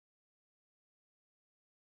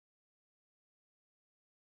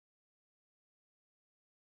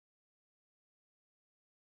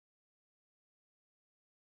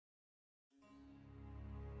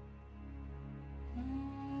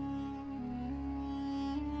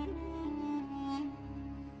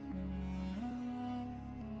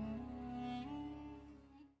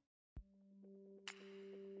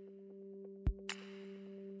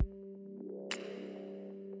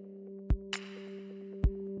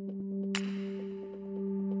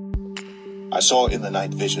I saw in the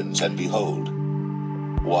night visions, and behold,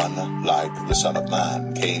 one like the Son of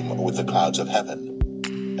Man came with the clouds of heaven,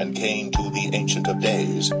 and came to the Ancient of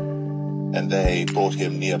Days, and they brought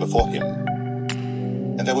him near before him.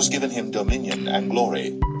 And there was given him dominion and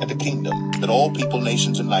glory, and a kingdom, that all people,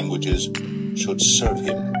 nations, and languages should serve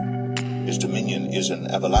him. His dominion is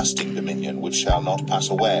an everlasting dominion which shall not pass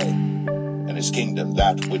away, and his kingdom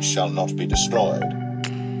that which shall not be destroyed.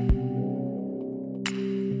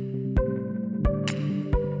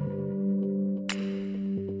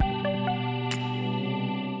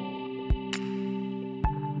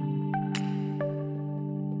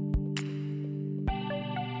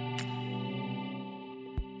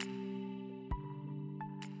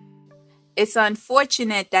 It's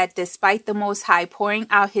unfortunate that despite the Most High pouring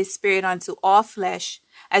out his Spirit onto all flesh,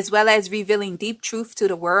 as well as revealing deep truth to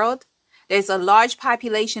the world, there's a large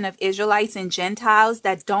population of Israelites and Gentiles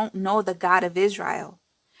that don't know the God of Israel.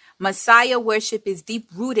 Messiah worship is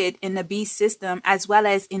deep-rooted in the beast system as well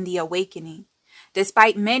as in the awakening.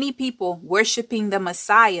 Despite many people worshiping the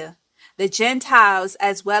Messiah, the Gentiles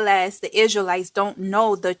as well as the Israelites don't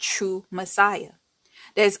know the true Messiah.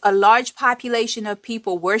 There's a large population of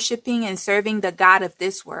people worshiping and serving the God of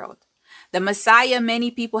this world. The Messiah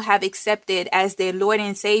many people have accepted as their Lord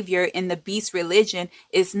and Savior in the beast religion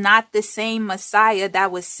is not the same Messiah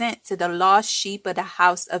that was sent to the lost sheep of the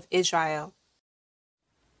house of Israel.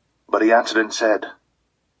 But he answered and said,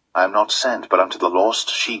 I am not sent but unto the lost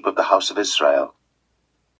sheep of the house of Israel.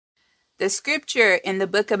 The scripture in the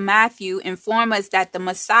book of Matthew informs us that the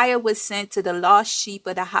Messiah was sent to the lost sheep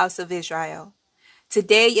of the house of Israel.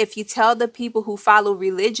 Today, if you tell the people who follow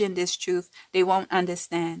religion this truth, they won't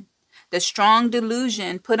understand. The strong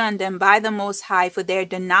delusion put on them by the Most High for their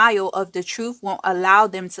denial of the truth won't allow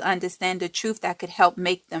them to understand the truth that could help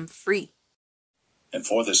make them free. And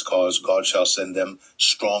for this cause God shall send them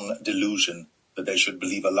strong delusion, that they should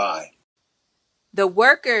believe a lie. The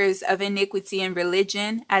workers of iniquity in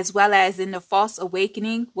religion, as well as in the false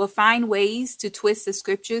awakening, will find ways to twist the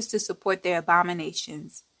scriptures to support their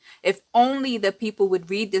abominations. If only the people would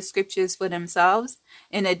read the scriptures for themselves.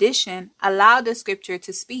 In addition, allow the scripture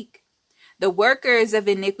to speak. The workers of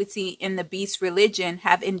iniquity in the beast religion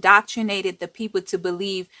have indoctrinated the people to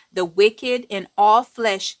believe the wicked in all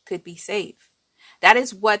flesh could be saved. That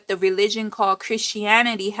is what the religion called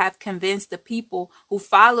Christianity have convinced the people who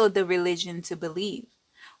follow the religion to believe.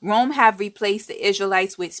 Rome have replaced the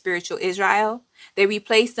Israelites with spiritual Israel. They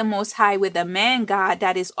replaced the Most High with a man God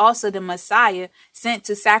that is also the Messiah sent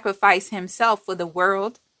to sacrifice himself for the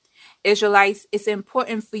world. Israelites, it's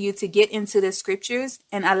important for you to get into the scriptures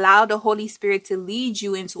and allow the Holy Spirit to lead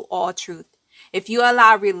you into all truth. If you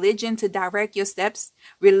allow religion to direct your steps,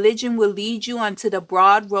 religion will lead you onto the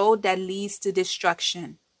broad road that leads to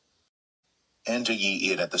destruction. Enter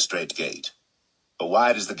ye in at the strait gate. For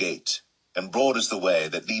wide is the gate, and broad is the way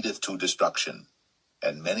that leadeth to destruction,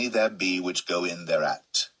 and many there be which go in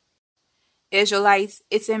thereat. Israelites,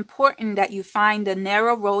 it's important that you find the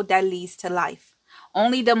narrow road that leads to life.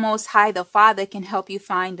 Only the Most High, the Father, can help you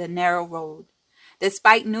find the narrow road.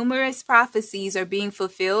 Despite numerous prophecies are being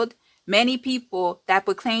fulfilled, many people that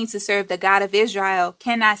proclaim to serve the God of Israel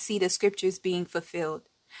cannot see the scriptures being fulfilled.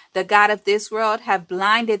 The God of this world have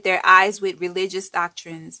blinded their eyes with religious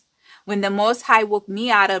doctrines. When the Most High woke me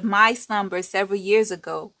out of my slumber several years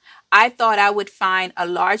ago, I thought I would find a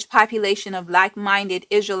large population of like-minded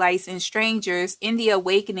Israelites and strangers in the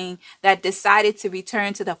awakening that decided to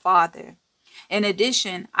return to the Father. In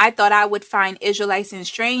addition, I thought I would find Israelites and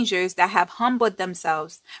strangers that have humbled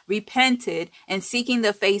themselves, repented, and seeking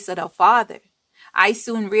the face of the Father. I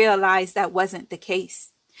soon realized that wasn't the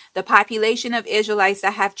case. The population of Israelites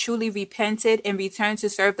that have truly repented and returned to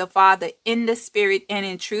serve the Father in the Spirit and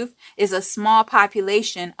in truth is a small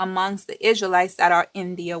population amongst the Israelites that are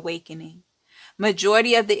in the awakening.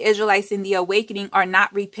 Majority of the Israelites in the awakening are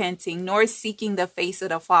not repenting nor seeking the face of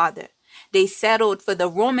the Father. They settled for the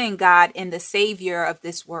Roman God and the Savior of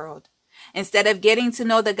this world. Instead of getting to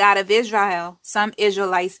know the God of Israel, some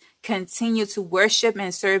Israelites continue to worship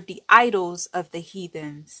and serve the idols of the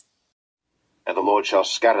heathens. And the Lord shall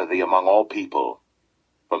scatter thee among all people,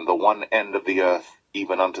 from the one end of the earth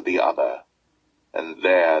even unto the other. And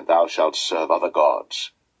there thou shalt serve other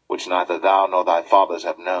gods, which neither thou nor thy fathers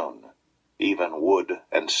have known, even wood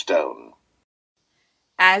and stone.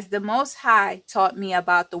 As the Most High taught me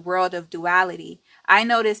about the world of duality, I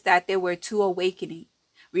noticed that there were two awakenings.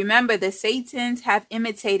 Remember, the Satans have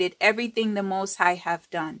imitated everything the Most High have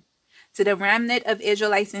done. To the remnant of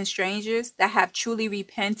Israelites and strangers that have truly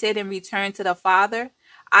repented and returned to the Father,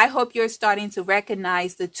 I hope you're starting to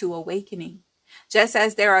recognize the two awakenings. Just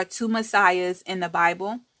as there are two Messiahs in the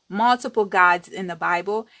Bible, multiple gods in the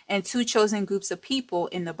Bible, and 2 chosen groups of people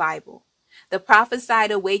in the Bible. The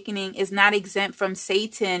prophesied awakening is not exempt from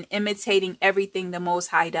Satan imitating everything the Most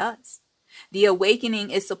High does. The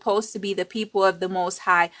awakening is supposed to be the people of the Most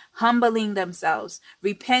High humbling themselves,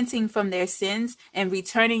 repenting from their sins, and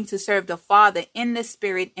returning to serve the Father in the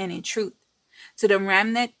Spirit and in truth. To the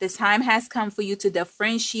remnant, the time has come for you to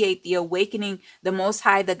differentiate the awakening the Most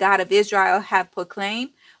High, the God of Israel, have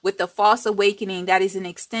proclaimed with the false awakening that is an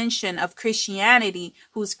extension of Christianity,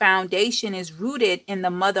 whose foundation is rooted in the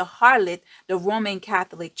mother harlot, the Roman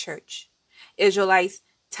Catholic Church. Israelites,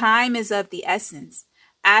 time is of the essence.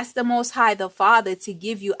 Ask the Most High, the Father, to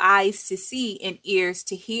give you eyes to see and ears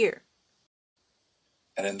to hear.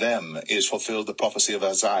 And in them is fulfilled the prophecy of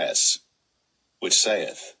Isaiah, which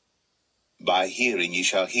saith, By hearing ye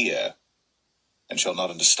shall hear, and shall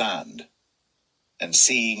not understand, and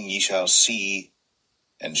seeing ye shall see,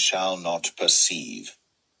 and shall not perceive.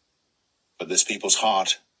 For this people's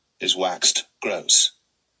heart is waxed gross,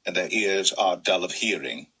 and their ears are dull of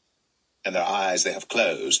hearing, and their eyes they have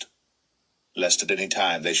closed, lest at any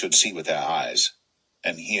time they should see with their eyes,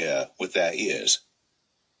 and hear with their ears,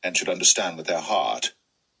 and should understand with their heart,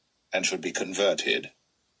 and should be converted,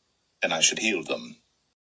 and I should heal them.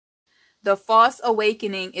 The false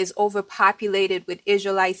awakening is overpopulated with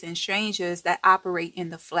Israelites and strangers that operate in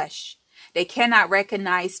the flesh. They cannot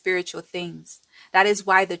recognize spiritual things. That is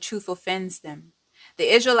why the truth offends them.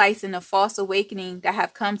 The Israelites in the false awakening that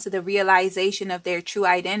have come to the realization of their true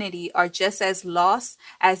identity are just as lost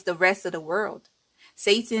as the rest of the world.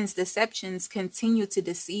 Satan's deceptions continue to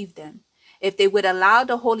deceive them. If they would allow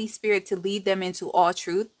the Holy Spirit to lead them into all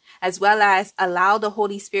truth, as well as allow the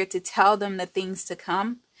Holy Spirit to tell them the things to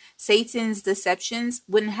come, Satan's deceptions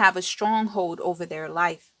wouldn't have a stronghold over their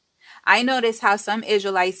life. I notice how some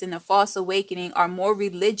Israelites in the false awakening are more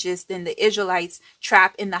religious than the Israelites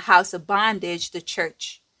trapped in the house of bondage, the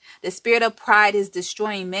church. The spirit of pride is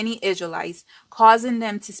destroying many Israelites, causing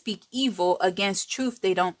them to speak evil against truth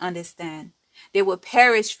they don't understand. They will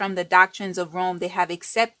perish from the doctrines of Rome they have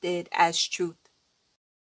accepted as truth.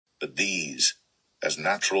 But these, as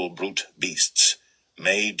natural brute beasts,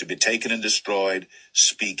 made to be taken and destroyed,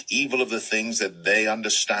 speak evil of the things that they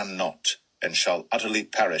understand not, and shall utterly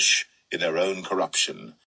perish in their own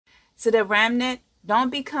corruption. To the remnant, don't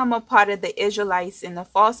become a part of the Israelites in the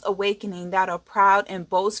false awakening that are proud and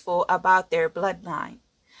boastful about their bloodline.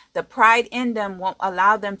 The pride in them won't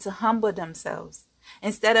allow them to humble themselves.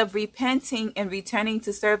 Instead of repenting and returning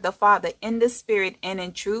to serve the Father in the Spirit and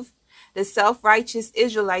in truth, the self-righteous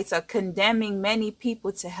Israelites are condemning many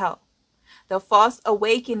people to hell. The false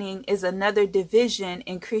awakening is another division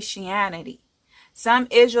in Christianity. Some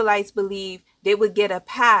Israelites believe they would get a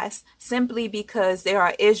pass simply because they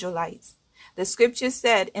are Israelites. The scripture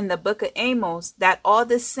said in the book of Amos that all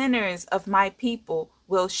the sinners of my people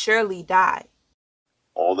will surely die.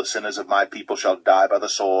 All the sinners of my people shall die by the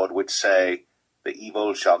sword, which say, The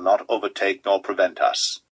evil shall not overtake nor prevent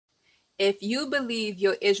us. If you believe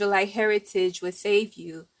your Israelite heritage will save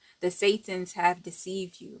you, the Satans have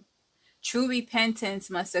deceived you. True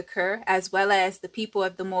repentance must occur, as well as the people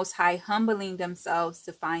of the Most High humbling themselves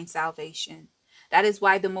to find salvation. That is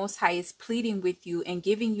why the Most High is pleading with you and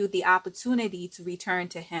giving you the opportunity to return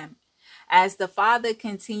to Him. As the Father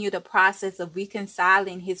continued the process of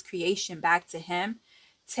reconciling His creation back to Him,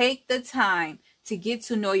 take the time to get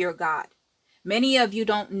to know your God. Many of you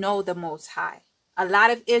don't know the Most High. A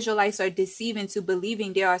lot of Israelites are deceived into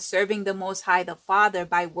believing they are serving the Most High, the Father,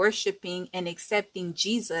 by worshiping and accepting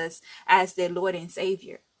Jesus as their Lord and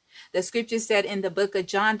Savior. The scripture said in the book of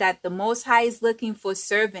John that the Most High is looking for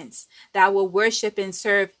servants that will worship and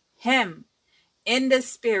serve Him in the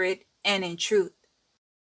Spirit and in truth.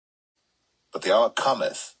 But the hour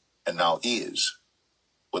cometh, and now is,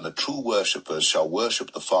 when the true worshippers shall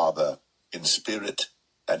worship the Father in spirit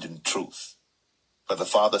and in truth. For the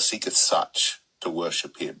Father seeketh such to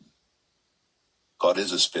worship Him. God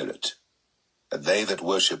is a spirit, and they that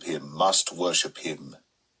worship Him must worship Him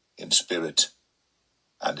in spirit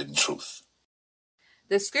and in truth.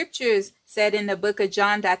 The scriptures said in the book of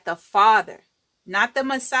John that the Father, not the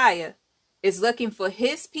Messiah, is looking for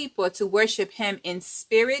His people to worship Him in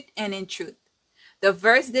spirit and in truth. The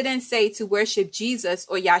verse didn't say to worship Jesus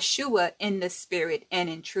or Yeshua in the spirit and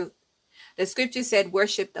in truth. The scripture said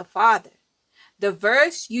worship the Father. The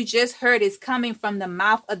verse you just heard is coming from the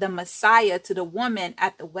mouth of the Messiah to the woman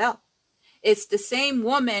at the well. It's the same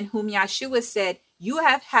woman whom Yeshua said, you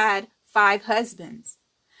have had 5 husbands.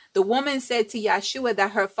 The woman said to Yeshua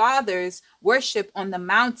that her fathers worshiped on the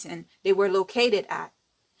mountain they were located at.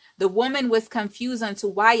 The woman was confused unto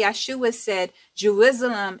why Yeshua said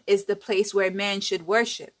Jerusalem is the place where men should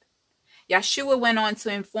worship. Yeshua went on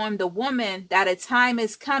to inform the woman that a time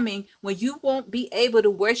is coming when you won't be able to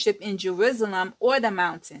worship in Jerusalem or the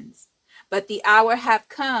mountains. But the hour hath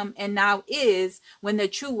come, and now is, when the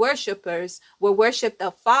true worshipers will worship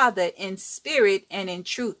the Father in spirit and in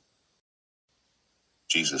truth.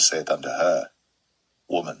 Jesus said unto her,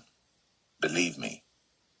 Woman, believe me,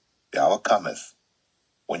 the hour cometh,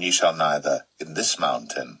 when ye shall neither in this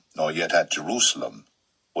mountain, nor yet at Jerusalem,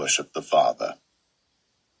 worship the Father.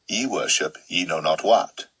 Ye worship ye know not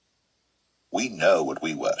what. We know what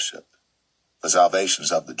we worship, for salvation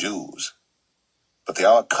is of the Jews. But the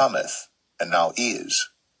hour cometh, and now is,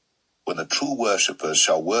 when the true worshippers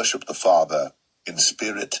shall worship the Father in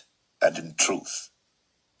spirit and in truth.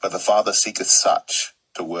 For the Father seeketh such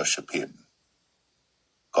to worship him.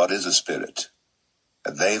 God is a spirit,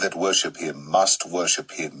 and they that worship him must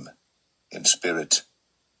worship him in spirit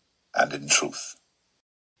and in truth.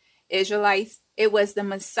 Israelites, it was the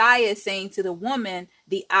Messiah saying to the woman,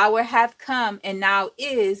 the hour hath come, and now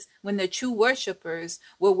is, when the true worshipers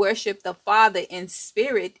will worship the Father in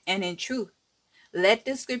spirit and in truth. Let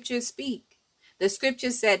the scriptures speak. The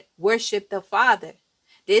scripture said, worship the Father.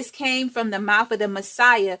 This came from the mouth of the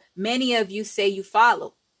Messiah many of you say you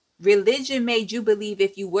follow. Religion made you believe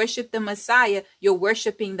if you worship the Messiah, you're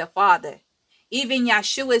worshiping the Father. Even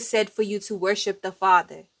Yeshua said for you to worship the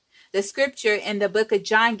Father. The scripture in the book of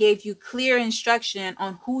John gave you clear instruction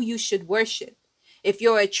on who you should worship. If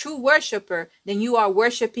you're a true worshiper, then you are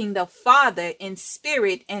worshiping the Father in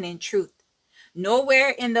spirit and in truth.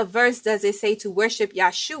 Nowhere in the verse does it say to worship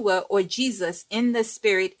Yeshua or Jesus in the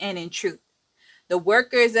spirit and in truth. The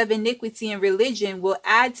workers of iniquity and religion will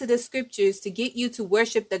add to the scriptures to get you to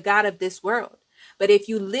worship the God of this world. But if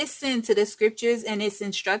you listen to the scriptures and its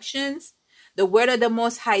instructions, the word of the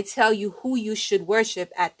Most High tell you who you should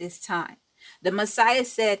worship at this time. The Messiah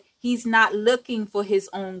said he's not looking for his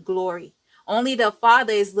own glory. Only the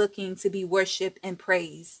Father is looking to be worshiped and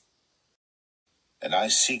praised. And I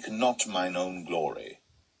seek not mine own glory.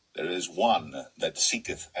 There is one that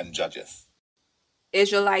seeketh and judgeth.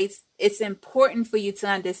 Israelites, it's important for you to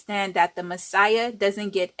understand that the Messiah doesn't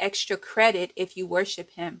get extra credit if you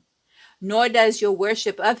worship him, nor does your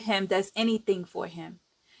worship of him does anything for him.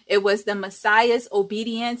 It was the Messiah's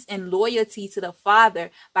obedience and loyalty to the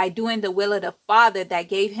Father by doing the will of the Father that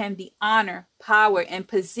gave him the honor, power, and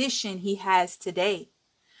position he has today.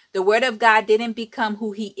 The Word of God didn't become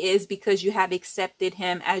who he is because you have accepted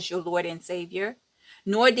him as your Lord and Savior,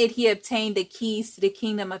 nor did he obtain the keys to the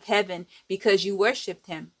kingdom of heaven because you worshiped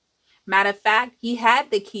him. Matter of fact, he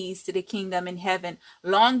had the keys to the kingdom in heaven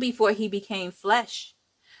long before he became flesh.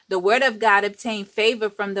 The Word of God obtained favor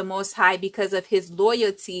from the Most High because of his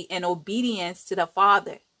loyalty and obedience to the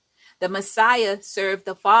Father. The Messiah served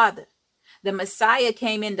the Father. The Messiah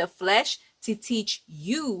came in the flesh to teach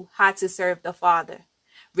you how to serve the Father.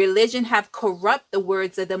 Religion have corrupt the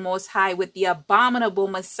words of the Most High with the abominable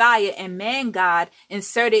Messiah and man God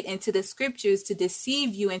inserted into the scriptures to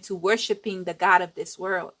deceive you into worshiping the God of this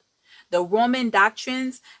world. The Roman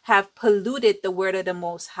doctrines have polluted the word of the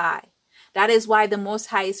Most High. That is why the Most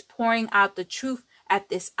High is pouring out the truth at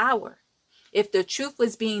this hour. If the truth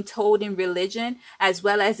was being told in religion as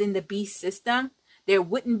well as in the beast system, there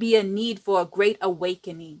wouldn't be a need for a great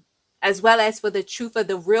awakening, as well as for the truth of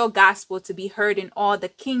the real gospel to be heard in all the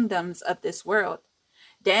kingdoms of this world.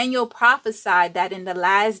 Daniel prophesied that in the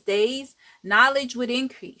last days, knowledge would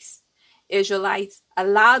increase. Israelites,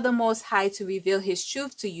 allow the Most High to reveal his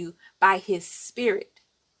truth to you by his Spirit.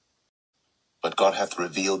 But God hath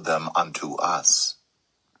revealed them unto us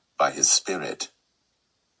by his Spirit.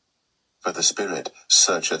 For the Spirit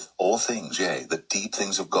searcheth all things, yea, the deep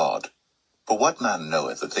things of God. For what man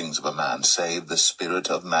knoweth the things of a man, save the spirit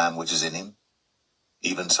of man which is in him?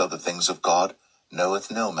 Even so the things of God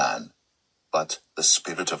knoweth no man, but the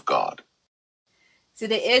Spirit of God. To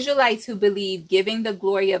the Israelites who believe giving the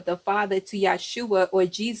glory of the Father to Yeshua or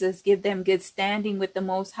Jesus give them good standing with the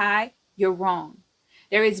Most High, you're wrong.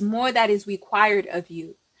 There is more that is required of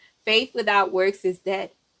you. Faith without works is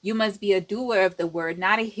dead. You must be a doer of the word,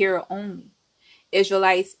 not a hearer only.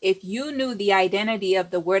 Israelites, if you knew the identity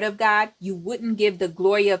of the word of God, you wouldn't give the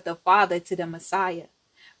glory of the Father to the Messiah.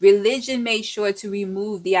 Religion made sure to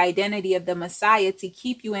remove the identity of the Messiah to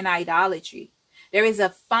keep you in idolatry. There is a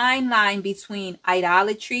fine line between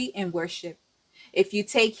idolatry and worship. If you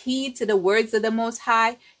take heed to the words of the Most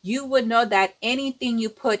High, you would know that anything you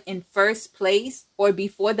put in first place or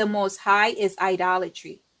before the Most High is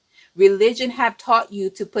idolatry. Religion have taught you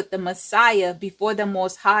to put the Messiah before the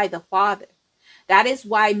Most High, the Father. That is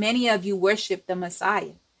why many of you worship the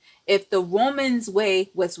Messiah. If the Romans'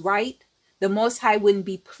 way was right, the Most High wouldn't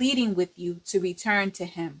be pleading with you to return to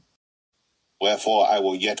him. Wherefore I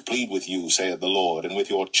will yet plead with you, saith the Lord, and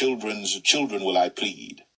with your children's children will I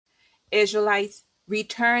plead. Israelites,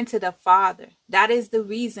 return to the Father. That is the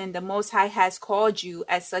reason the Most High has called you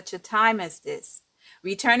at such a time as this.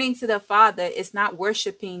 Returning to the Father is not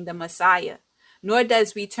worshiping the Messiah, nor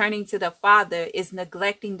does returning to the Father is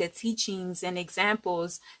neglecting the teachings and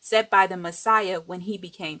examples set by the Messiah when he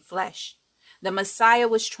became flesh. The Messiah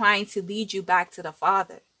was trying to lead you back to the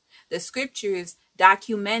Father. The scriptures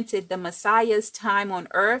documented the Messiah's time on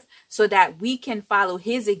earth so that we can follow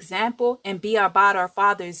his example and be about our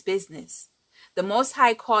Father's business. The Most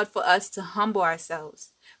High called for us to humble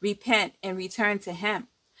ourselves, repent, and return to him.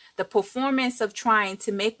 The performance of trying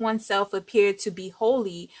to make oneself appear to be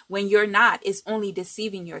holy when you're not is only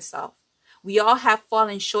deceiving yourself. We all have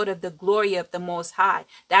fallen short of the glory of the Most High.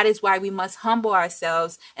 That is why we must humble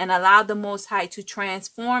ourselves and allow the Most High to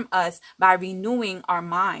transform us by renewing our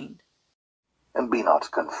mind. And be not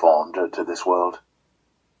conformed to this world,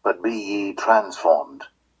 but be ye transformed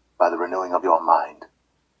by the renewing of your mind,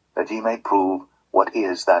 that ye may prove what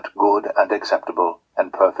is that good and acceptable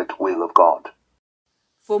and perfect will of God.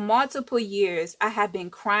 For multiple years, I have been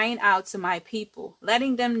crying out to my people,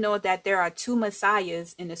 letting them know that there are two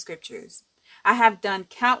Messiahs in the scriptures. I have done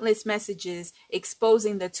countless messages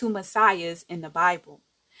exposing the two Messiahs in the Bible.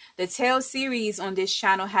 The Tale series on this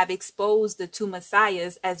channel have exposed the two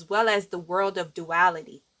Messiahs as well as the world of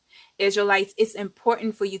duality. Israelites, it's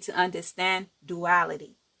important for you to understand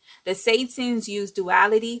duality. The Satans use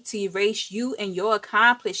duality to erase you and your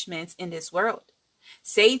accomplishments in this world.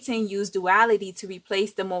 Satan used duality to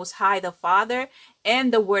replace the Most High, the Father,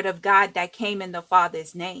 and the Word of God that came in the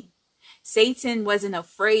Father's name. Satan wasn't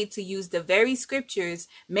afraid to use the very scriptures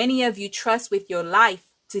many of you trust with your life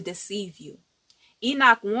to deceive you.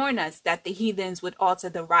 Enoch warned us that the heathens would alter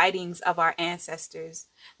the writings of our ancestors.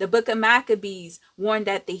 The book of Maccabees warned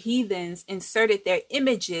that the heathens inserted their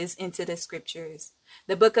images into the scriptures.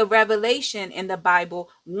 The book of Revelation in the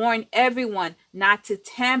Bible warned everyone not to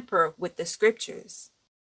tamper with the scriptures.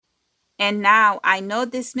 And now I know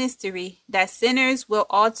this mystery, that sinners will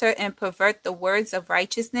alter and pervert the words of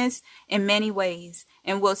righteousness in many ways,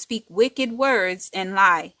 and will speak wicked words and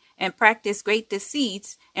lie, and practice great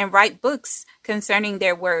deceits, and write books concerning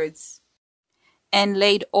their words, and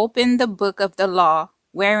laid open the book of the law,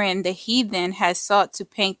 wherein the heathen has sought to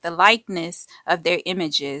paint the likeness of their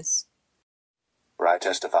images. For I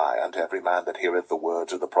testify unto every man that heareth the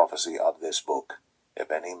words of the prophecy of this book,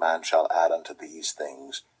 if any man shall add unto these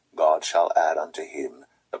things, God shall add unto him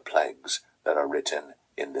the plagues that are written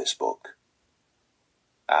in this book.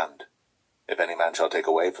 And if any man shall take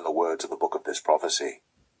away from the words of the book of this prophecy,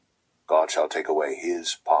 God shall take away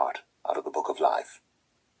his part out of the book of life,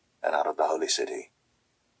 and out of the holy city,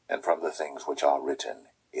 and from the things which are written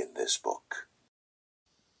in this book.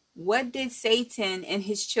 What did Satan and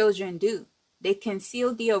his children do? They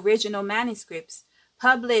concealed the original manuscripts,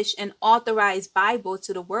 published an authorized Bible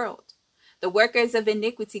to the world. The workers of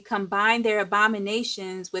iniquity combine their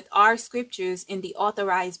abominations with our scriptures in the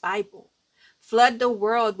authorized Bible. Flood the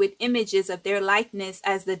world with images of their likeness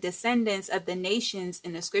as the descendants of the nations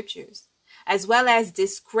in the scriptures, as well as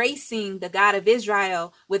disgracing the God of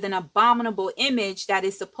Israel with an abominable image that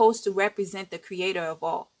is supposed to represent the creator of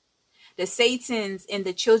all. The Satans and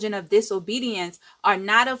the children of disobedience are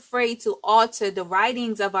not afraid to alter the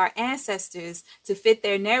writings of our ancestors to fit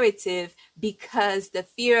their narrative because the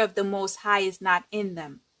fear of the Most High is not in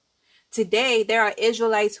them. Today, there are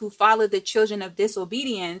Israelites who follow the children of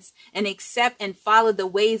disobedience and accept and follow the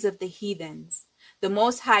ways of the heathens. The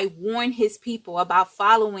Most High warned his people about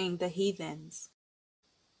following the heathens.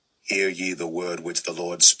 Hear ye the word which the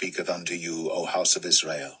Lord speaketh unto you, O house of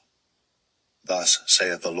Israel. Thus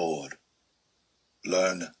saith the Lord,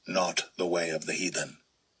 Learn not the way of the heathen,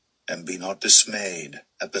 and be not dismayed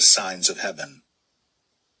at the signs of heaven.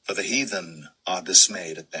 For the heathen are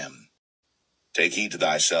dismayed at them. Take heed to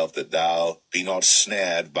thyself that thou be not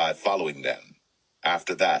snared by following them.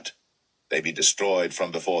 After that they be destroyed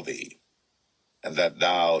from before thee. And that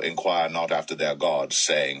thou inquire not after their gods,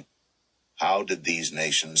 saying, How did these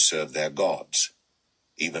nations serve their gods?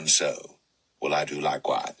 Even so will I do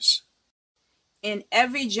likewise. In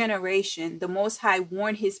every generation, the Most High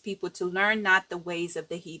warned his people to learn not the ways of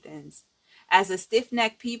the heathens. As a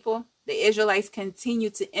stiff-necked people, the Israelites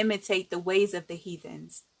continued to imitate the ways of the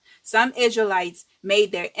heathens. Some Israelites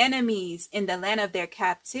made their enemies in the land of their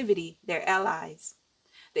captivity their allies.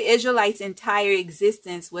 The Israelites' entire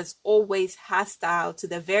existence was always hostile to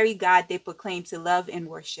the very God they proclaimed to love and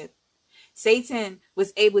worship. Satan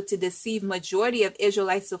was able to deceive majority of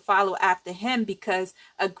Israelites to follow after him because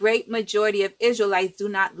a great majority of Israelites do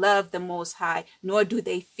not love the Most High, nor do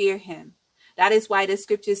they fear him. That is why the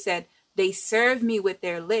scripture said, they serve me with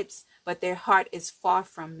their lips, but their heart is far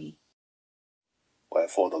from me.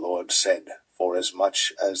 Wherefore the Lord said,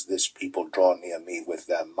 Forasmuch as this people draw near me with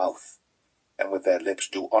their mouth, and with their lips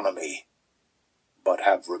do honor me, but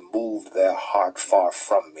have removed their heart far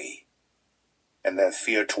from me, and their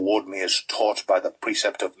fear toward me is taught by the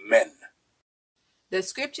precept of men. The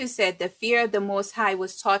scripture said the fear of the Most High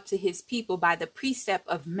was taught to his people by the precept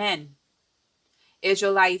of men.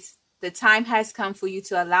 Israelites, the time has come for you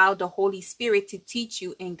to allow the Holy Spirit to teach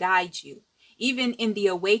you and guide you. Even in the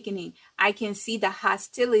awakening, I can see the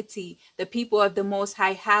hostility the people of the Most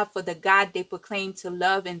High have for the God they proclaim to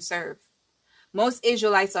love and serve. Most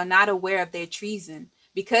Israelites are not aware of their treason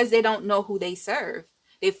because they don't know who they serve.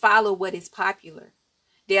 They follow what is popular.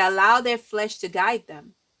 They allow their flesh to guide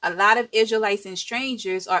them. A lot of Israelites and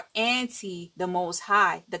strangers are anti the Most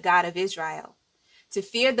High, the God of Israel. To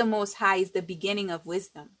fear the Most High is the beginning of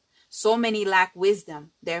wisdom. So many lack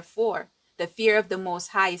wisdom. Therefore, the fear of the Most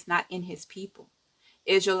High is not in his people.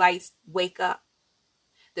 Israelites, wake up.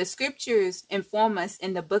 The scriptures inform us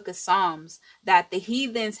in the book of Psalms that the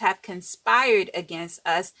heathens have conspired against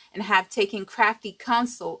us and have taken crafty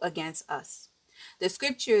counsel against us. The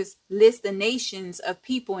scriptures list the nations of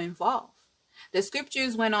people involved. The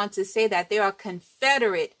scriptures went on to say that they are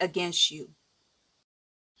confederate against you.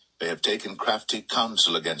 They have taken crafty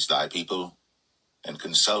counsel against thy people, and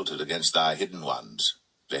consulted against thy hidden ones.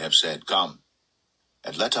 They have said, Come,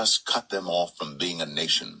 and let us cut them off from being a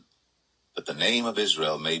nation, that the name of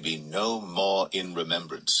Israel may be no more in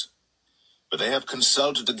remembrance. For they have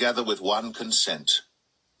consulted together with one consent.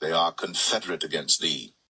 They are confederate against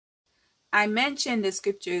thee. I mentioned the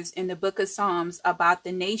scriptures in the book of Psalms about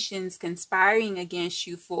the nations conspiring against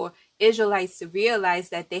you for Israelites to realize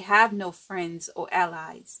that they have no friends or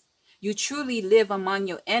allies. You truly live among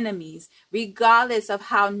your enemies, regardless of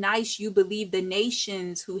how nice you believe the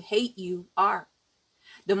nations who hate you are.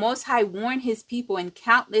 The Most High warned his people in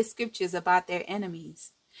countless scriptures about their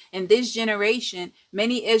enemies. In this generation,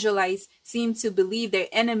 many Israelites seem to believe their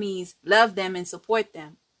enemies love them and support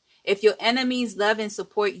them. If your enemies love and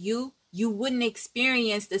support you, you wouldn't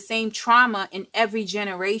experience the same trauma in every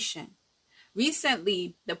generation.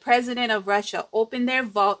 Recently, the president of Russia opened their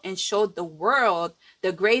vault and showed the world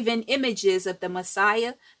the graven images of the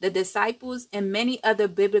Messiah, the disciples, and many other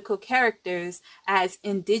biblical characters as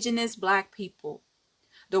indigenous Black people.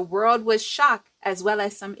 The world was shocked, as well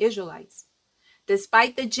as some Israelites.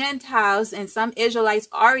 Despite the Gentiles and some Israelites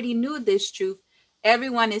already knew this truth,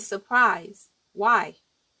 everyone is surprised. Why?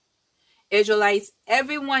 Israelites,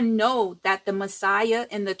 everyone know that the Messiah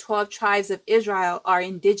and the 12 tribes of Israel are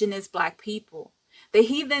indigenous Black people. The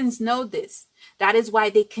heathens know this. That is why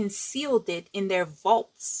they concealed it in their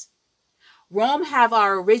vaults. Rome have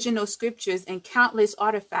our original scriptures and countless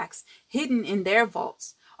artifacts hidden in their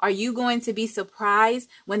vaults. Are you going to be surprised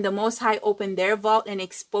when the Most High open their vault and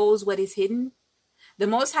expose what is hidden? The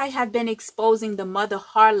Most High have been exposing the mother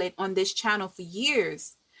harlot on this channel for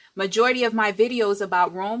years. Majority of my videos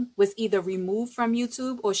about Rome was either removed from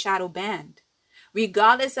YouTube or shadow banned.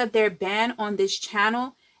 Regardless of their ban on this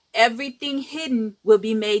channel, everything hidden will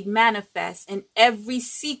be made manifest and every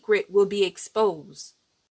secret will be exposed.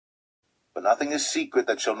 For nothing is secret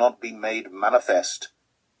that shall not be made manifest,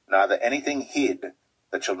 neither anything hid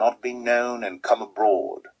that shall not be known and come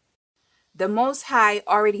abroad. The Most High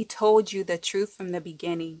already told you the truth from the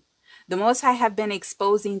beginning. The Most High have been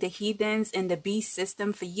exposing the heathens and the beast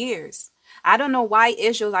system for years. I don't know why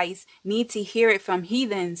Israelites need to hear it from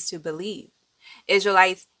heathens to believe.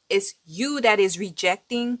 Israelites, it's you that is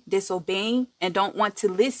rejecting, disobeying, and don't want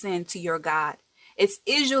to listen to your God. It's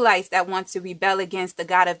Israelites that want to rebel against the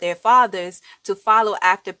God of their fathers to follow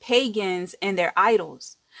after pagans and their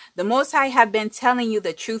idols. The Most High have been telling you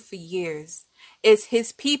the truth for years. It's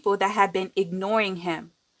his people that have been ignoring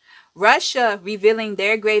him. Russia revealing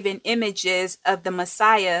their graven images of the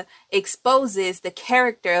Messiah exposes the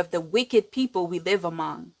character of the wicked people we live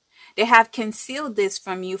among. They have concealed this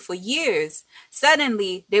from you for years.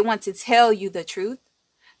 Suddenly, they want to tell you the truth.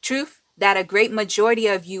 Truth that a great majority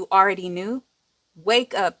of you already knew.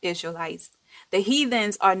 Wake up, Israelites. The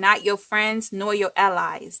heathens are not your friends nor your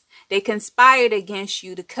allies. They conspired against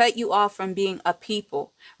you to cut you off from being a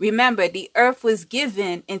people. Remember, the earth was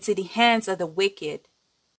given into the hands of the wicked.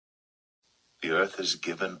 The earth is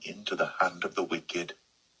given into the hand of the wicked.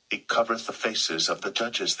 It covereth the faces of the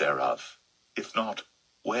judges thereof. If not,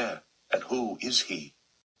 where and who is he?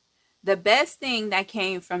 The best thing that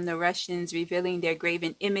came from the Russians revealing their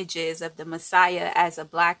graven images of the Messiah as a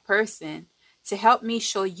Black person to help me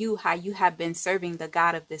show you how you have been serving the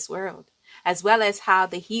God of this world. as well as how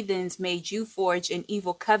the heathens made you forge an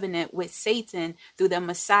evil covenant with Satan through the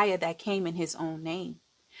Messiah that came in his own name.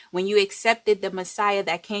 When you accepted the Messiah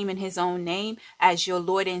that came in his own name as your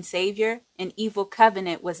Lord and Savior, an evil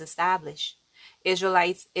covenant was established.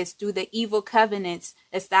 Israelites, it's through the evil covenants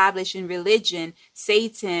established in religion,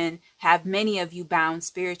 Satan have many of you bound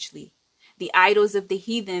spiritually. The idols of the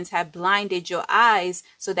heathens have blinded your eyes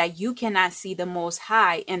so that you cannot see the Most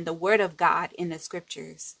High and the Word of God in the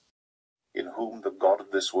Scriptures. In whom the God of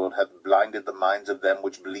this world hath blinded the minds of them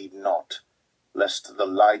which believe not, lest the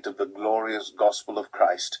light of the glorious gospel of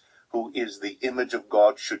Christ, who is the image of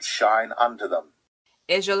God, should shine unto them.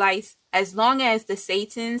 Israelites, as long as the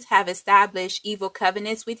Satans have established evil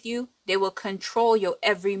covenants with you, they will control your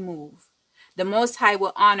every move. The Most High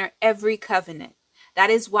will honor every covenant. That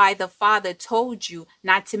is why the Father told you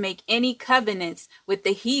not to make any covenants with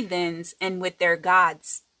the heathens and with their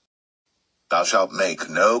gods. Thou shalt make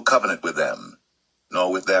no covenant with them,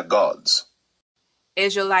 nor with their gods.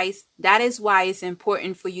 Israelites, that is why it's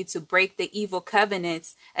important for you to break the evil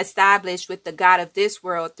covenants established with the God of this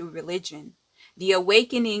world through religion. The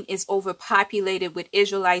awakening is overpopulated with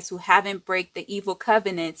Israelites who haven't break the evil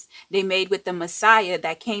covenants they made with the Messiah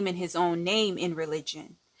that came in his own name in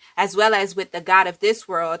religion, as well as with the God of this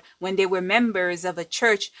world when they were members of a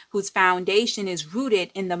church whose foundation is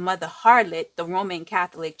rooted in the mother harlot, the Roman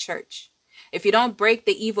Catholic Church. If you don't break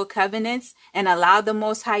the evil covenants and allow the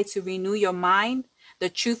Most High to renew your mind, the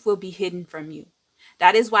truth will be hidden from you.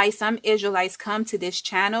 That is why some Israelites come to this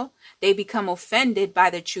channel. They become offended by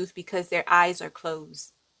the truth because their eyes are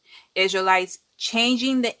closed. Israelites,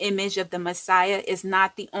 changing the image of the Messiah is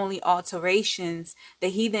not the only alterations the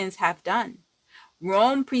heathens have done.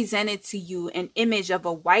 Rome presented to you an image of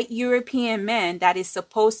a white European man that is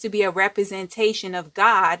supposed to be a representation of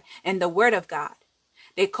God and the Word of God.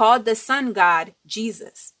 They called the sun god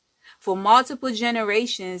Jesus. For multiple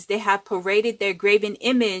generations, they have paraded their graven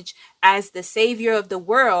image as the Savior of the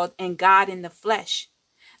world and God in the flesh.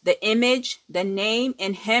 The image, the name,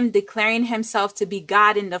 and him declaring himself to be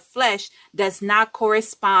God in the flesh does not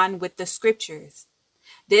correspond with the scriptures.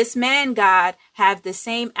 This man God have the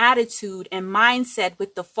same attitude and mindset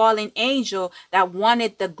with the fallen angel that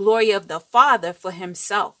wanted the glory of the Father for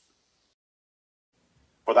himself.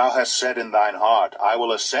 For thou hast said in thine heart, I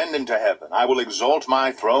will ascend into heaven, I will exalt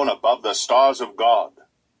my throne above the stars of God.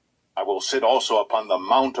 I will sit also upon the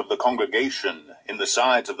mount of the congregation in the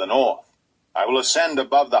sides of the north. I will ascend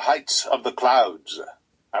above the heights of the clouds.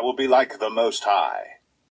 I will be like the Most High.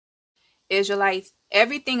 Israelites,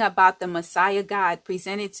 everything about the Messiah God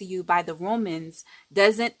presented to you by the Romans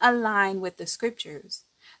doesn't align with the scriptures.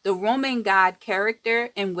 The Roman God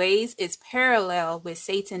character and ways is parallel with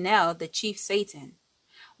Satanel, the chief Satan.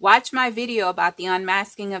 Watch my video about the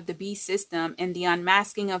unmasking of the beast system and the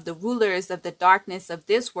unmasking of the rulers of the darkness of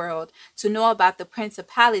this world to know about the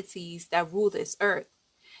principalities that rule this earth.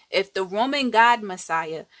 If the Roman God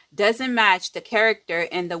Messiah doesn't match the character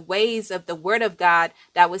and the ways of the Word of God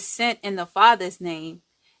that was sent in the Father's name,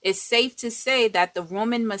 it's safe to say that the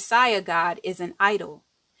Roman Messiah God is an idol.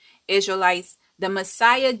 Israelites, the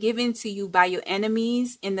Messiah given to you by your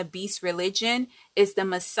enemies in the beast religion is the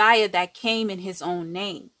Messiah that came in his own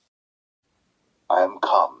name. I am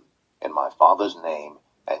come in my Father's name,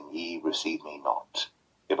 and ye receive me not.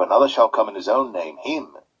 If another shall come in his own name, him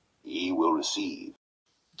ye will receive.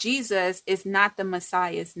 Jesus is not the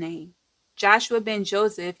Messiah's name. Joshua ben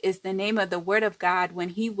Joseph is the name of the Word of God when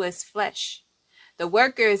he was flesh. The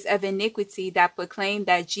workers of iniquity that proclaim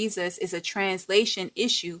that Jesus is a translation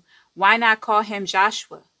issue, why not call him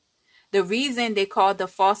Joshua? The reason they called the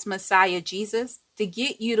false Messiah Jesus, to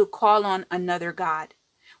get you to call on another God.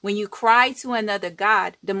 When you cry to another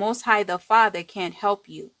God, the Most High the Father can't help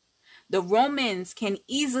you. The Romans can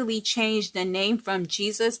easily change the name from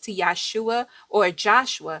Jesus to Yeshua or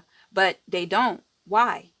Joshua, but they don't.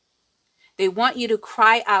 Why? They want you to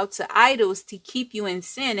cry out to idols to keep you in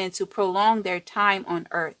sin and to prolong their time on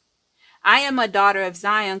earth. I am a daughter of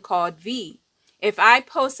Zion called Vive. If I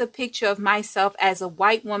post a picture of myself as a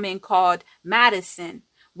white woman called Madison,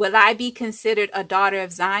 will I be considered a daughter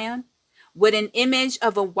of Zion? Would an image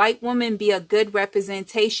of a white woman be a good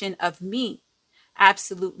representation of me?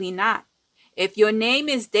 Absolutely not. If your name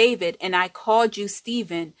is David and I called you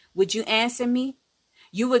Stephen, would you answer me?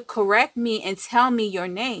 You would correct me and tell me your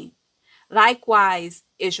name. Likewise,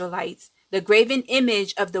 Israelites, the graven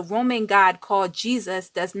image of the Roman God called Jesus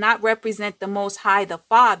does not represent the Most High, the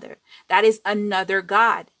Father. That is another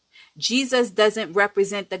God. Jesus doesn't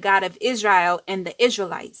represent the God of Israel and the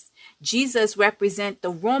Israelites. Jesus represents the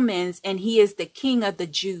Romans, and he is the King of the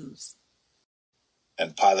Jews.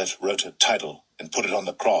 And Pilate wrote a title and put it on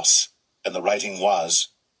the cross, And the writing was,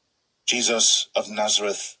 Jesus of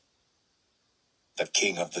Nazareth, the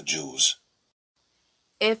King of the Jews.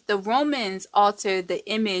 If the Romans altered the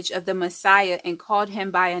image of the Messiah and called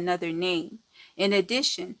him by another name, in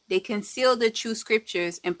addition, they concealed the true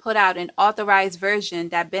scriptures and put out an authorized version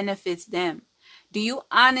that benefits them. Do you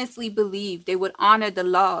honestly believe they would honor the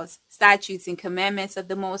laws, statutes, and commandments of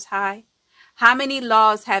the Most High? How many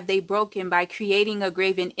laws have they broken by creating a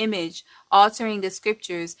graven image, altering the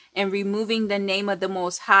scriptures, and removing the name of the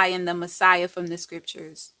Most High and the Messiah from the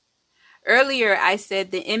scriptures? Earlier, I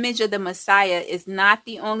said the image of the Messiah is not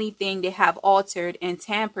the only thing they have altered and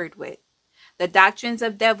tampered with. The doctrines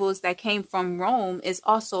of devils that came from Rome is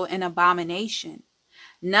also an abomination.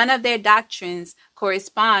 None of their doctrines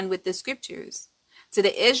correspond with the scriptures. To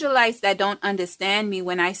the Israelites that don't understand me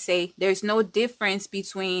when I say there's no difference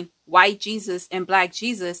between white Jesus and black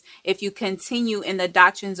Jesus if you continue in the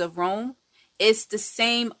doctrines of Rome, it's the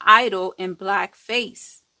same idol in black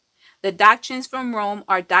face. The doctrines from Rome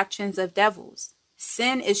are doctrines of devils.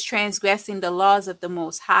 Sin is transgressing the laws of the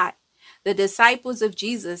Most High. The disciples of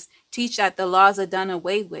Jesus teach that the laws are done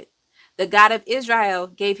away with. The God of Israel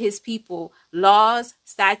gave his people laws,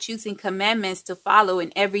 statutes, and commandments to follow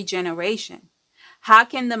in every generation. How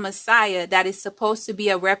can the Messiah, that is supposed to be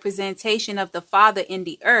a representation of the Father in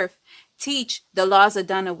the earth, teach the laws are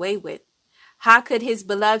done away with? How could his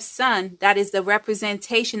beloved Son, that is the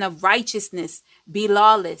representation of righteousness, be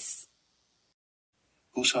lawless?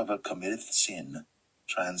 Whosoever committeth sin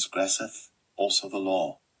transgresseth also the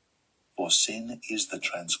law, for sin is the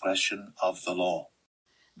transgression of the law.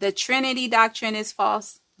 The Trinity doctrine is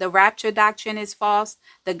false. The rapture doctrine is false.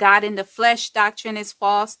 The God in the flesh doctrine is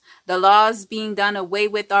false. The laws being done away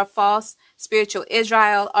with are false. Spiritual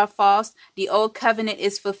Israel are false. The old covenant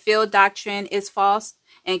is fulfilled doctrine is false.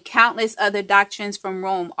 And countless other doctrines from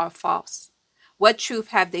Rome are false. What truth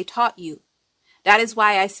have they taught you? That is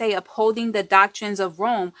why I say upholding the doctrines of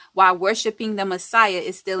Rome while worshiping the Messiah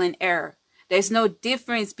is still in error. There's no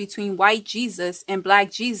difference between white Jesus and black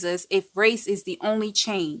Jesus if race is the only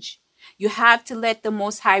change. You have to let the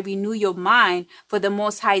Most High renew your mind for the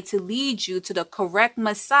Most High to lead you to the correct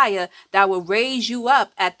Messiah that will raise you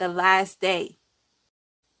up at the last day.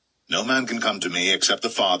 No man can come to me except the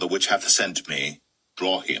Father which hath sent me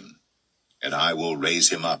draw him, and I will raise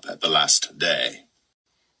him up at the last day.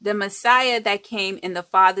 The Messiah that came in the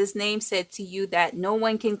Father's name said to you that no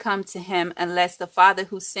one can come to him unless the Father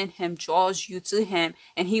who sent him draws you to him,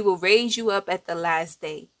 and he will raise you up at the last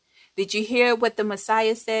day. Did you hear what the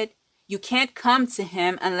Messiah said? You can't come to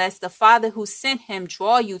him unless the Father who sent him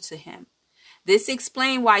draw you to him. This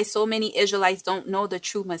explains why so many Israelites don't know the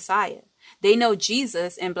true Messiah. They know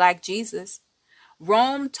Jesus and black Jesus.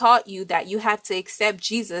 Rome taught you that you have to accept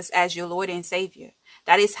Jesus as your Lord and Savior.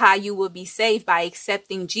 That is how you will be saved, by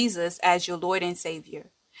accepting Jesus as your Lord and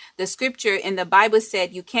Savior. The scripture in the Bible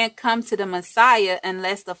said you can't come to the Messiah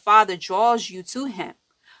unless the Father draws you to him.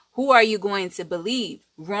 Who are you going to believe,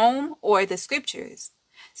 Rome or the scriptures?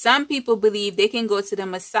 Some people believe they can go to the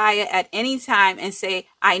Messiah at any time and say,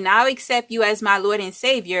 I now accept you as my Lord and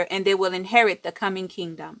Savior, and they will inherit the coming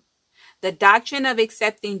kingdom. The doctrine of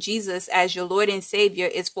accepting Jesus as your Lord and Savior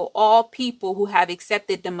is for all people who have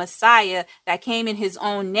accepted the Messiah that came in his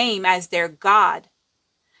own name as their God.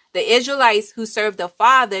 The Israelites who serve the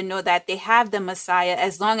Father know that they have the Messiah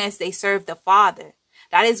as long as they serve the Father.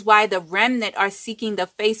 That is why the remnant are seeking the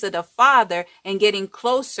face of the Father and getting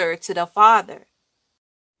closer to the Father.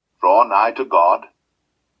 Draw nigh to God,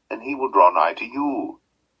 and he will draw nigh to you.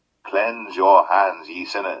 Cleanse your hands, ye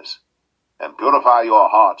sinners, and purify your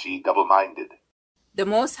hearts, ye double-minded. The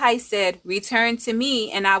Most High said, return to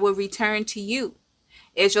me, and I will return to you.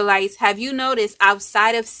 Israelites, have you noticed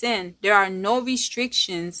outside of sin, there are no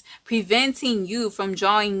restrictions preventing you from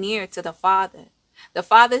drawing near to the Father? The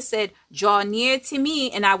Father said, draw near to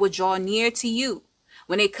me, and I will draw near to you.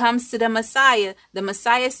 When it comes to the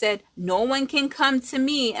Messiah said, no one can come to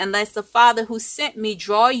me unless the Father who sent me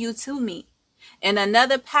draw you to me. In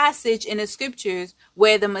another passage in the scriptures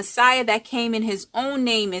where the Messiah that came in his own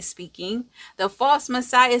name is speaking, the false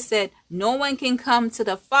Messiah said, no one can come to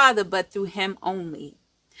the Father but through him only.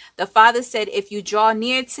 The Father said, if you draw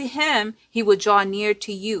near to him, he will draw near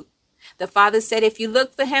to you. The Father said, if you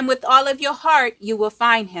look for him with all of your heart, you will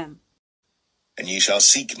find him. And ye shall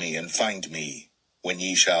seek me and find me, when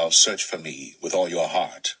ye shall search for me with all your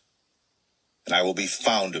heart. And I will be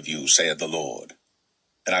found of you, saith the Lord.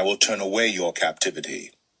 And I will turn away your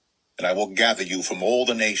captivity, and I will gather you from all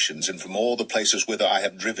the nations and from all the places whither I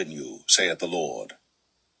have driven you, saith the Lord.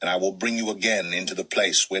 And I will bring you again into the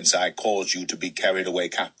place whence I caused you to be carried away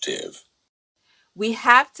captive. We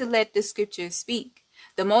have to let the scriptures speak.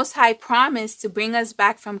 The Most High promised to bring us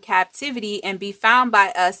back from captivity and be found by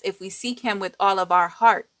us if we seek him with all of our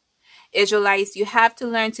heart. Israelites, you have to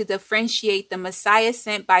learn to differentiate the Messiah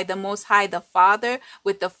sent by the Most High the Father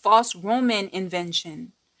with the false Roman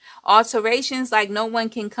invention. Alterations like no one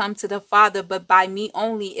can come to the Father but by me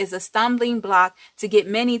only is a stumbling block to get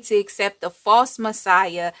many to accept the false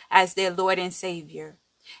Messiah as their Lord and Savior,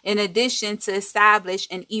 in addition to establish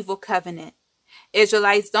an evil covenant.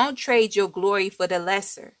 Israelites, don't trade your glory for the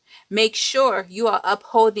lesser. Make sure you are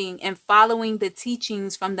upholding and following the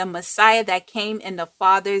teachings from the Messiah that came in the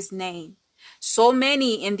Father's name. So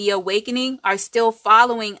many in the awakening are still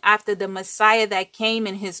following after the Messiah that came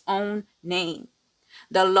in his own name.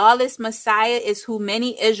 The lawless Messiah is who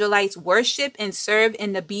many Israelites worship and serve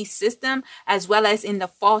in the beast system as well as in the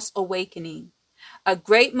false awakening. A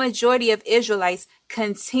great majority of Israelites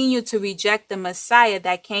continue to reject the Messiah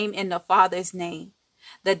that came in the Father's name.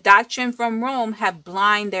 The doctrine from Rome have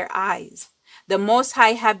blinded their eyes. The Most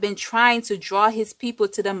High have been trying to draw his people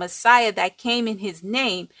to the Messiah that came in his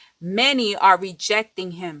name. Many are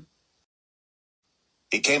rejecting him.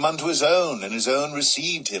 He came unto his own, and his own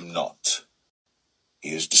received him not. He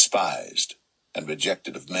is despised and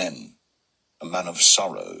rejected of men, a man of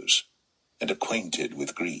sorrows, and acquainted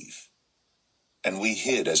with grief. And we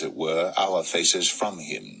hid, as it were, our faces from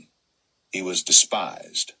him. He was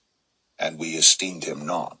despised, and we esteemed him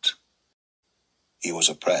not. He was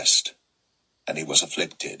oppressed, and he was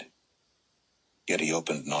afflicted, yet he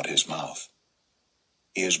opened not his mouth.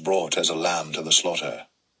 He is brought as a lamb to the slaughter,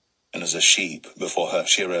 and as a sheep before her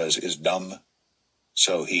shearers is dumb,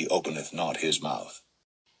 so he openeth not his mouth.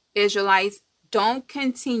 Israelites, don't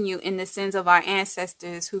continue in the sins of our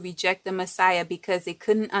ancestors who reject the Messiah because they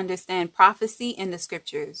couldn't understand prophecy in the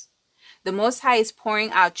scriptures. The Most High is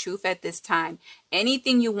pouring out truth at this time.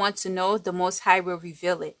 Anything you want to know, the Most High will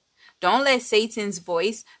reveal it. Don't let Satan's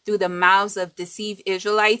voice through the mouths of deceived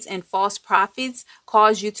Israelites and false prophets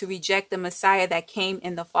cause you to reject the Messiah that came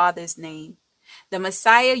in the Father's name. The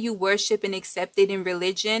Messiah you worship and accepted in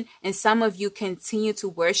religion, and some of you continue to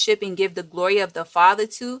worship and give the glory of the Father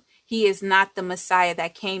to, he is not the Messiah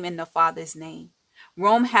that came in the Father's name.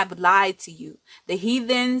 Rome have lied to you. The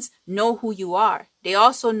heathens know who you are. They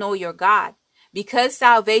also know your God. Because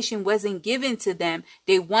salvation wasn't given to them,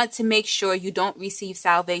 they want to make sure you don't receive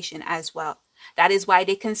salvation as well. That is why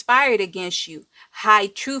they conspired against you,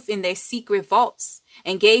 hide truth in their secret vaults,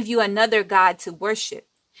 and gave you another God to worship.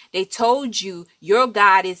 They told you your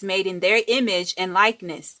God is made in their image and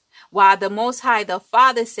likeness, while the Most High, the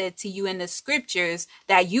Father, said to you in the scriptures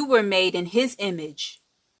that you were made in his image.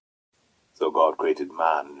 So God created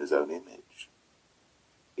man in his own image.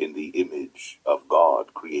 In the image of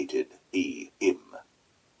God created he him.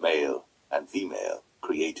 Male and female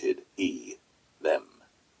created he them.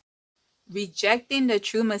 Rejecting the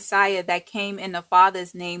true Messiah that came in the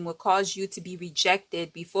Father's name will cause you to be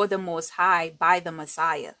rejected before the Most High by the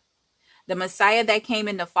Messiah. The Messiah that came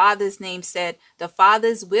in the Father's name said, the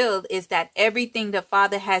Father's will is that everything the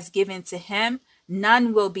Father has given to him,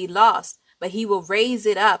 none will be lost, but he will raise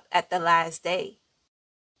it up at the last day.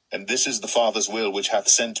 And this is the Father's will which hath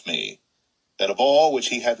sent me, that of all which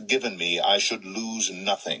he hath given me I should lose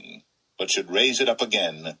nothing, but should raise it up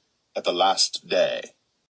again at the last day.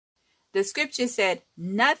 The scripture said,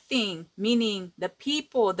 nothing, meaning the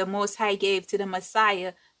people the Most High gave to the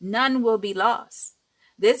Messiah, none will be lost.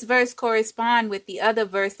 This verse corresponds with the other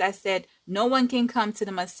verse that said, no one can come to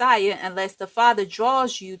the Messiah unless the Father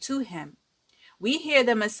draws you to him. We hear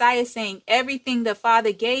the Messiah saying everything the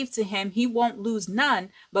Father gave to him, he won't lose none,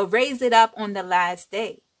 but raise it up on the last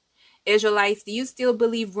day. Israelites, do you still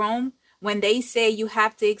believe Rome when they say you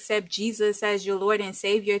have to accept Jesus as your Lord and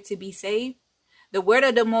Savior to be saved? The word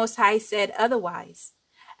of the Most High said otherwise.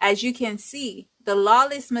 As you can see, the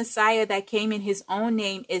lawless Messiah that came in his own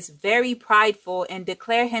name is very prideful and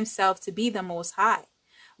declare himself to be the Most High,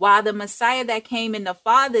 while the Messiah that came in the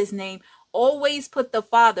Father's name always put the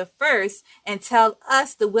Father first and tell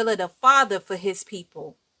us the will of the Father for his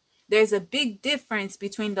people. There's a big difference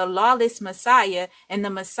between the lawless Messiah and the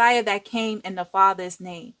Messiah that came in the Father's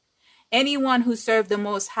name. Anyone who served the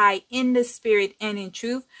Most High in the Spirit and in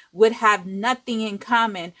truth would have nothing in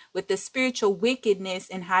common with the spiritual wickedness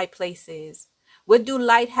in high places. What do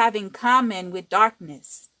light have in common with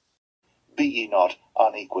darkness? Be ye not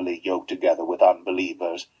unequally yoked together with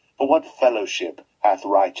unbelievers. For what fellowship hath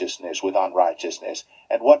righteousness with unrighteousness?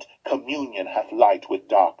 And what communion hath light with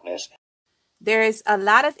darkness? There is a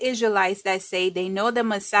lot of Israelites that say they know the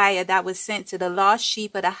Messiah that was sent to the lost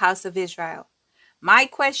sheep of the house of Israel. My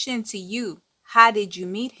question to you, how did you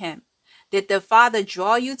meet him? Did the Father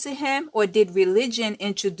draw you to him, or did religion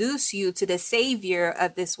introduce you to the Savior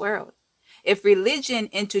of this world? If religion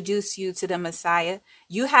introduced you to the Messiah,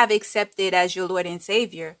 you have accepted as your Lord and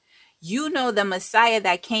Savior. You know the Messiah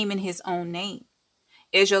that came in his own name.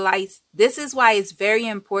 Israelites, this is why it's very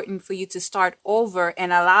important for you to start over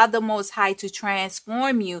and allow the Most High to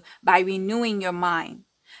transform you by renewing your mind.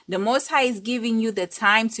 The Most High is giving you the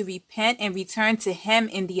time to repent and return to him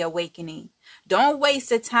in the awakening. Don't waste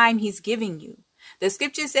the time he's giving you. The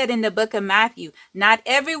scripture said in the book of Matthew, not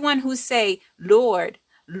everyone who say, Lord,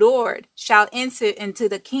 Lord, shall enter into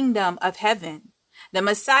the kingdom of heaven. The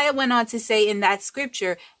Messiah went on to say in that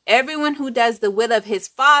scripture, everyone who does the will of his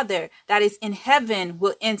Father that is in heaven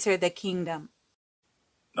will enter the kingdom.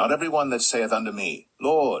 Not every one that saith unto me,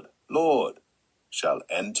 Lord, Lord, shall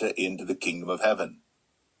enter into the kingdom of heaven,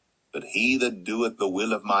 but he that doeth the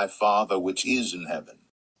will of my Father which is in heaven.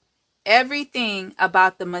 Everything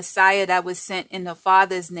about the Messiah that was sent in the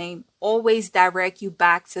Father's name always direct you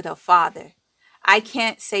back to the Father. I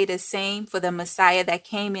can't say the same for the Messiah that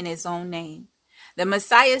came in his own name. The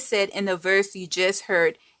Messiah said in the verse you just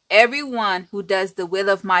heard, everyone who does the will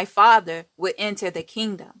of my Father will enter the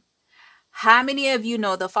kingdom. How many of you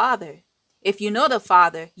know the Father? If you know the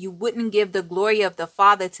Father, you wouldn't give the glory of the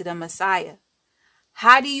Father to the Messiah.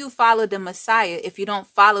 How do you follow the Messiah if you don't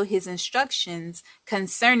follow his instructions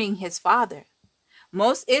concerning his Father?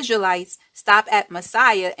 Most Israelites stop at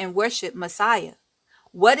Messiah and worship Messiah.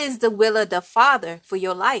 What is the will of the Father for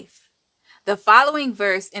your life? The following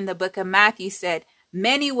verse in the book of Matthew said,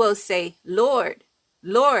 many will say, Lord,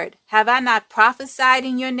 Lord, have I not prophesied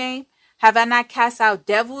in your name? Have I not cast out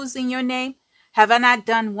devils in your name? Have I not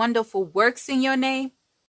done wonderful works in your name?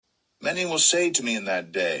 Many will say to me in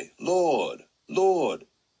that day, Lord, Lord,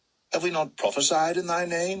 have we not prophesied in thy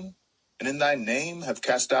name? And in thy name have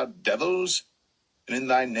cast out devils? And in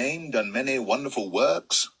thy name done many wonderful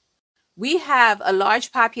works? We have a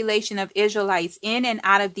large population of Israelites in and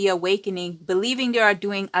out of the awakening, believing they are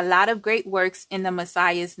doing a lot of great works in the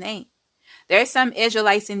Messiah's name. There are some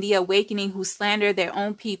Israelites in the awakening who slander their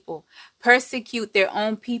own people, persecute their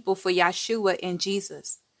own people for Yeshua and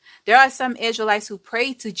Jesus. There are some Israelites who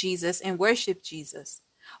pray to Jesus and worship Jesus.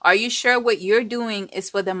 Are you sure what you're doing is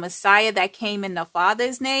for the Messiah that came in the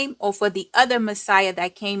Father's name or for the other Messiah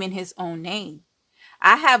that came in his own name?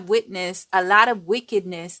 I have witnessed a lot of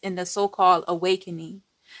wickedness in the so-called awakening.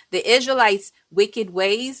 The Israelites' wicked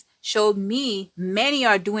ways showed me many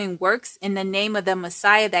are doing works in the name of the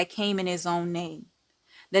Messiah that came in his own name.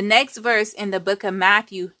 The next verse in the book of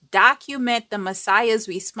Matthew document the Messiah's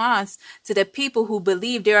response to the people who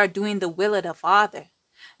believe they are doing the will of the Father.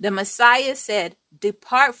 The Messiah said,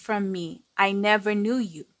 depart from me, I never knew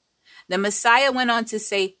you. The Messiah went on to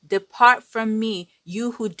say, depart from me,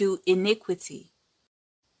 you who do iniquity.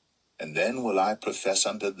 And then will I profess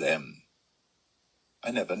unto them, I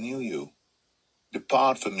never knew you.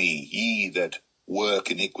 Depart from me, ye that work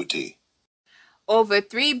iniquity. Over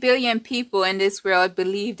 3 billion people in this world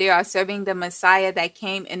believe they are serving the Messiah that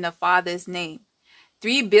came in the Father's name.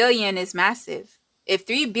 3 billion is massive. If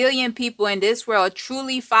 3 billion people in this world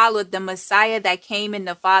truly followed the Messiah that came in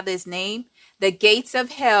the Father's name, the gates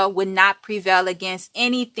of hell would not prevail against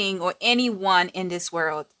anything or anyone in this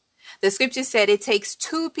world. The scripture said it takes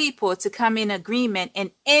 2 people to come in agreement,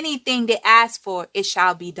 and anything they ask for, it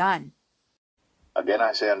shall be done. Again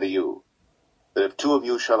I say unto you, that if 2 of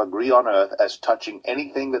you shall agree on earth as touching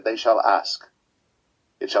anything that they shall ask,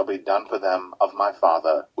 it shall be done for them of my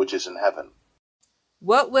Father which is in heaven.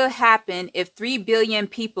 What will happen if 3 billion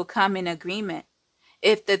people come in agreement?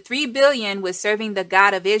 If the 3 billion was serving the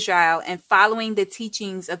God of Israel and following the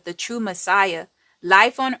teachings of the true Messiah,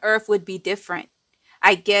 life on earth would be different.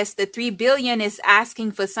 I guess the 3 billion is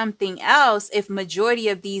asking for something else if majority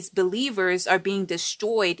of these believers are being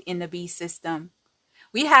destroyed in the beast system.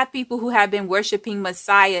 We have people who have been worshiping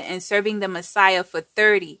Messiah and serving the Messiah for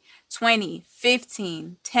 30, 20,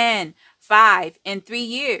 15, 10, 5, and 3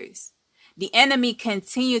 years. The enemy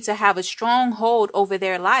continued to have a strong hold over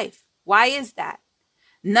their life. Why is that?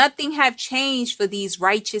 Nothing have changed for these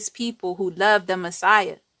righteous people who love the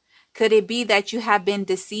Messiah. Could it be that you have been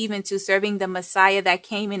deceived into serving the Messiah that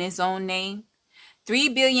came in his own name? 3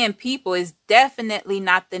 billion people is definitely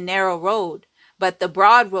not the narrow road, but the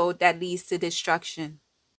broad road that leads to destruction.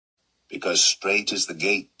 Because strait is the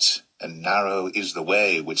gate, and narrow is the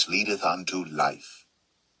way which leadeth unto life,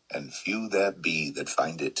 and few there be that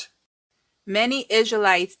find it. Many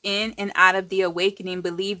Israelites in and out of the awakening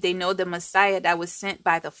believe they know the Messiah that was sent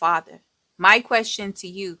by the Father. My question to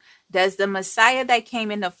you, does the Messiah that came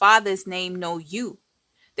in the Father's name know you?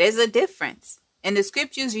 There's a difference. In the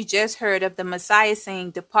scriptures you just heard of the Messiah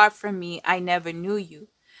saying, "Depart from me, I never knew you."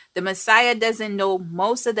 The Messiah doesn't know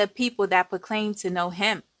most of the people that proclaim to know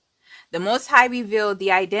him. The Most High revealed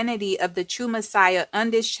the identity of the true Messiah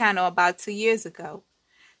on this channel about 2 years ago.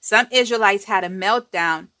 Some Israelites had a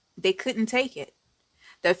meltdown. They couldn't take it.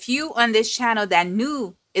 The few on this channel that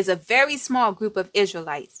knew is a very small group of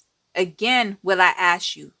Israelites. Again, will I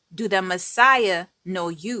ask you, do the Messiah know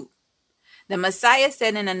you? The Messiah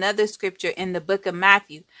said in another scripture in the book of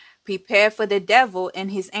Matthew, "Prepare for the devil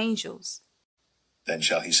and his angels." Then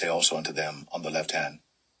shall he say also unto them on the left hand,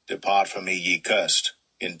 Depart from me, ye cursed,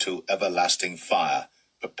 into everlasting fire,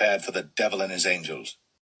 prepared for the devil and his angels.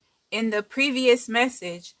 In the previous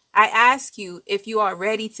message, I ask you if you are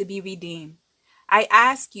ready to be redeemed. I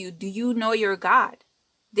ask you, do you know your God?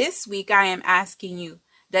 This week I am asking you,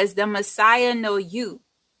 does the Messiah know you?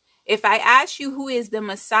 If I ask you who is the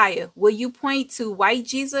Messiah, will you point to white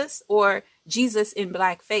Jesus or Jesus in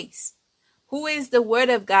black face? Who is the Word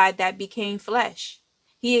of God that became flesh?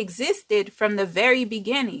 He existed from the very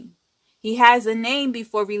beginning. He has a name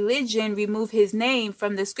before religion removed his name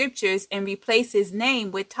from the scriptures and replaced his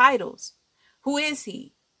name with titles. Who is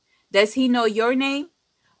he? Does he know your name?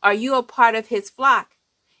 Are you a part of his flock?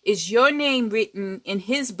 Is your name written in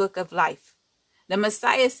his book of life? The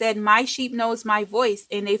Messiah said, "My sheep knows my voice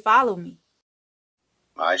and they follow me."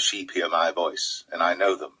 My sheep hear my voice, and I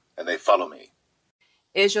know them, and they follow me.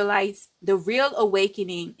 Israelites, the real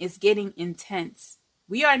awakening is getting intense.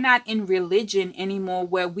 We are not in religion anymore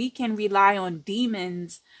where we can rely on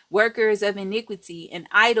demons, workers of iniquity, and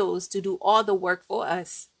idols to do all the work for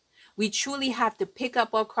us. We truly have to pick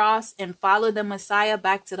up our cross and follow the Messiah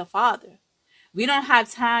back to the Father. We don't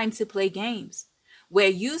have time to play games. Where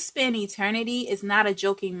you spend eternity is not a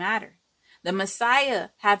joking matter. The Messiah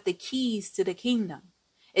have the keys to the kingdom.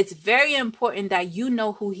 It's very important that you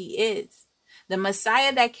know who he is. The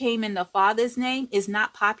Messiah that came in the Father's name is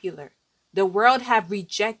not popular. The world have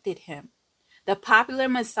rejected him. The popular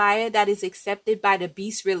Messiah that is accepted by the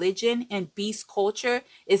beast religion and beast culture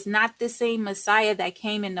is not the same Messiah that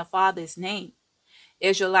came in the Father's name.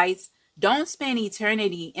 Israelites, don't spend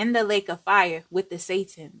eternity in the lake of fire with the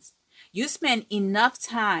Satans. You spend enough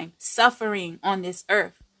time suffering on this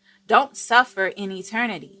earth. Don't suffer in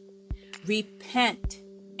eternity. Repent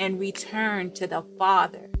and return to the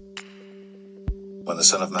Father. When the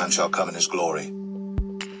Son of Man shall come in his glory,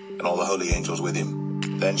 and all the holy angels with him,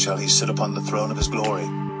 then shall he sit upon the throne of his glory.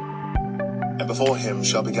 And before him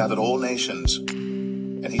shall be gathered all nations,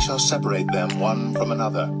 and he shall separate them one from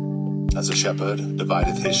another, as a shepherd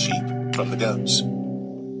divideth his sheep from the goats.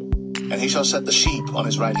 And he shall set the sheep on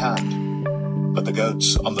his right hand, but the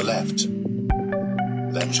goats on the left.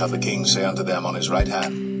 Then shall the king say unto them on his right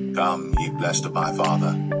hand, Come, ye blessed of my Father,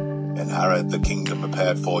 inherit the kingdom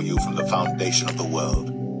prepared for you from the foundation of the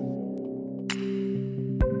world.